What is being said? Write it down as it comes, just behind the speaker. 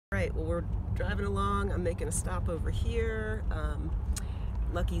right, well, we're driving along. I'm making a stop over here.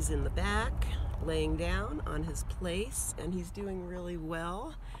 Lucky's in the back, laying down on his place, and he's doing really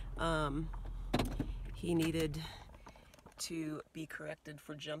well. He needed to be corrected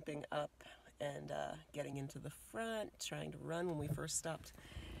for jumping up and getting into the front, trying to run when we first stopped.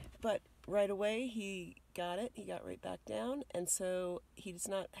 But right away he got it. He got right back down, and so he's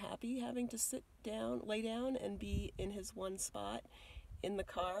not happy having to sit down, lay down, and be in his one spot in the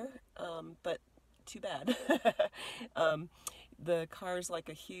car, but too bad. The car's like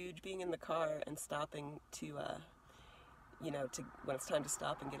a huge, being in the car and stopping to, when it's time to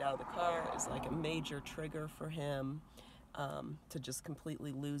stop and get out of the car is like a major trigger for him to just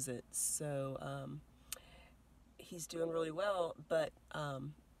completely lose it. So he's doing really well, but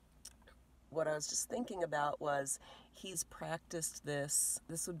what I was just thinking about was he's practiced this.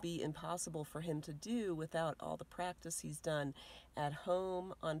 This would be impossible for him to do without all the practice he's done at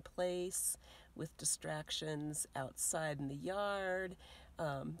home, on place, with distractions outside in the yard,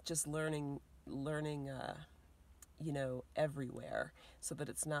 just learning, everywhere, so that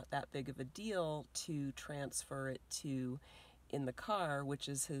it's not that big of a deal to transfer it to in the car, which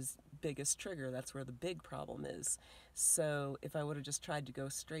is his biggest trigger. That's where the big problem is. So if I would have just tried to go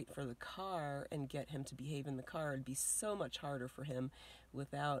straight for the car and get him to behave in the car, it'd be so much harder for him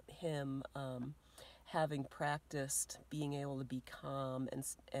without him having practiced being able to be calm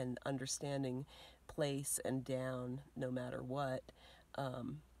and understanding place and down no matter what,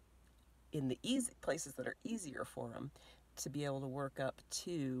 in the easy places that are easier for him, to be able to work up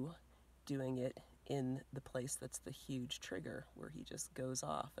to doing it in the place that's the huge trigger, where he just goes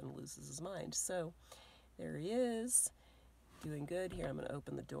off and loses his mind. So there he is, doing good. Here, I'm going to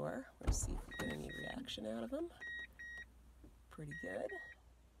open the door. Let's see if we get any reaction out of him. Pretty good.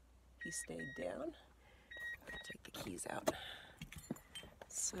 He stayed down. Take the keys out.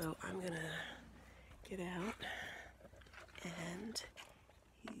 So I'm going to get out, and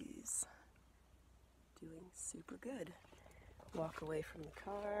he's doing super good. Walk away from the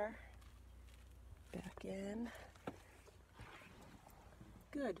car. Back in.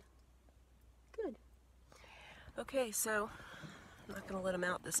 Good. Good. Okay, so I'm not going to let him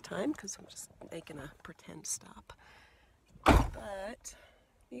out this time because I'm just making a pretend stop. But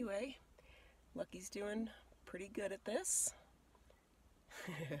anyway, Lucky's doing pretty good at this.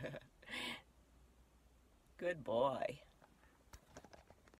 Good boy.